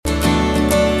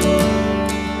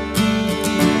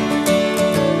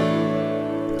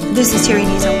This is Terry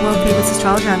Nees on World Famous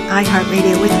Astrologer on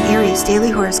iHeartRadio with Aries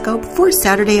Daily Horoscope for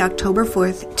Saturday, October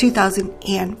 4th,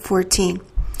 2014.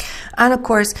 And of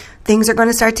course, things are going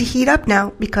to start to heat up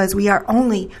now because we are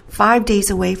only 5 days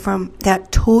away from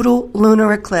that total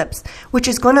lunar eclipse, which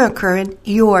is going to occur in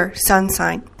your sun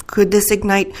sign. Could this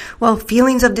ignite,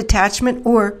 feelings of detachment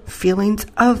or feelings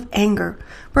of anger?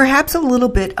 Perhaps a little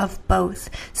bit of both.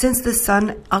 Since the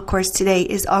sun, of course, today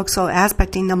is also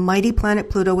aspecting the mighty planet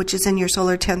Pluto, which is in your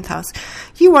solar 10th house.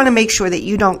 You want to make sure that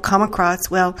you don't come across,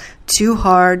 too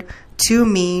hard, too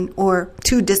mean, or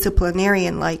too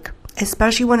disciplinarian-like,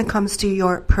 especially when it comes to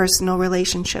your personal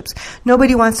relationships.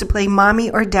 Nobody wants to play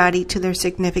mommy or daddy to their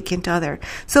significant other.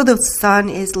 So the sun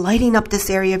is lighting up this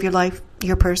area of your life,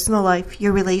 your personal life,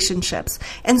 your relationships.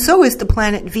 And so is the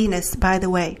planet Venus, by the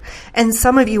way. And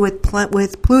some of you with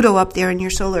Pluto up there in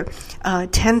your solar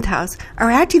 10th house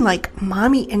are acting like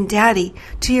mommy and daddy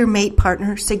to your mate,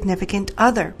 partner, significant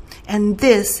other. And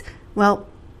this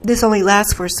only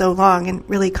lasts for so long and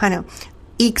really kind of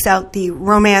ekes out the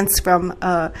romance from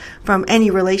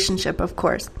any relationship, of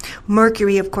course.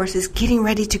 Mercury, of course, is getting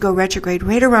ready to go retrograde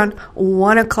right around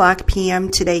 1 o'clock p.m.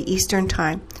 today, Eastern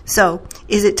Time. So,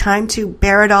 is it time to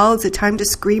bear it all? Is it time to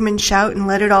scream and shout and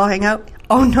let it all hang out?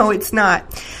 Oh, no, it's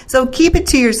not. So keep it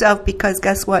to yourself because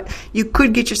guess what? You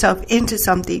could get yourself into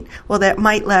something, that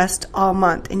might last all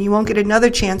month. And you won't get another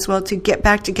chance, to get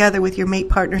back together with your mate,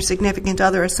 partner, significant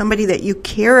other, or somebody that you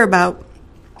care about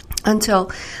until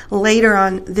later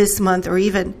on this month or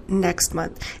even next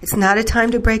month. It's not a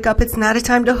time to break up. It's not a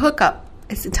time to hook up.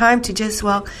 It's a time to just,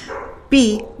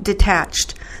 be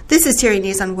detached. This is Terry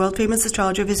Nazon, World Famous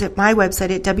Astrologer. Visit my website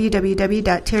at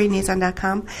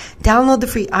www.terrynazon.com. Download the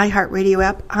free iHeartRadio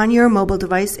app on your mobile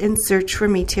device and search for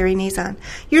me, Terry Nazon.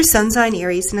 Your sun sign,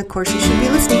 Aries, and of course you should be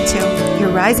listening to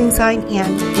your rising sign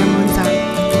and your moon sign.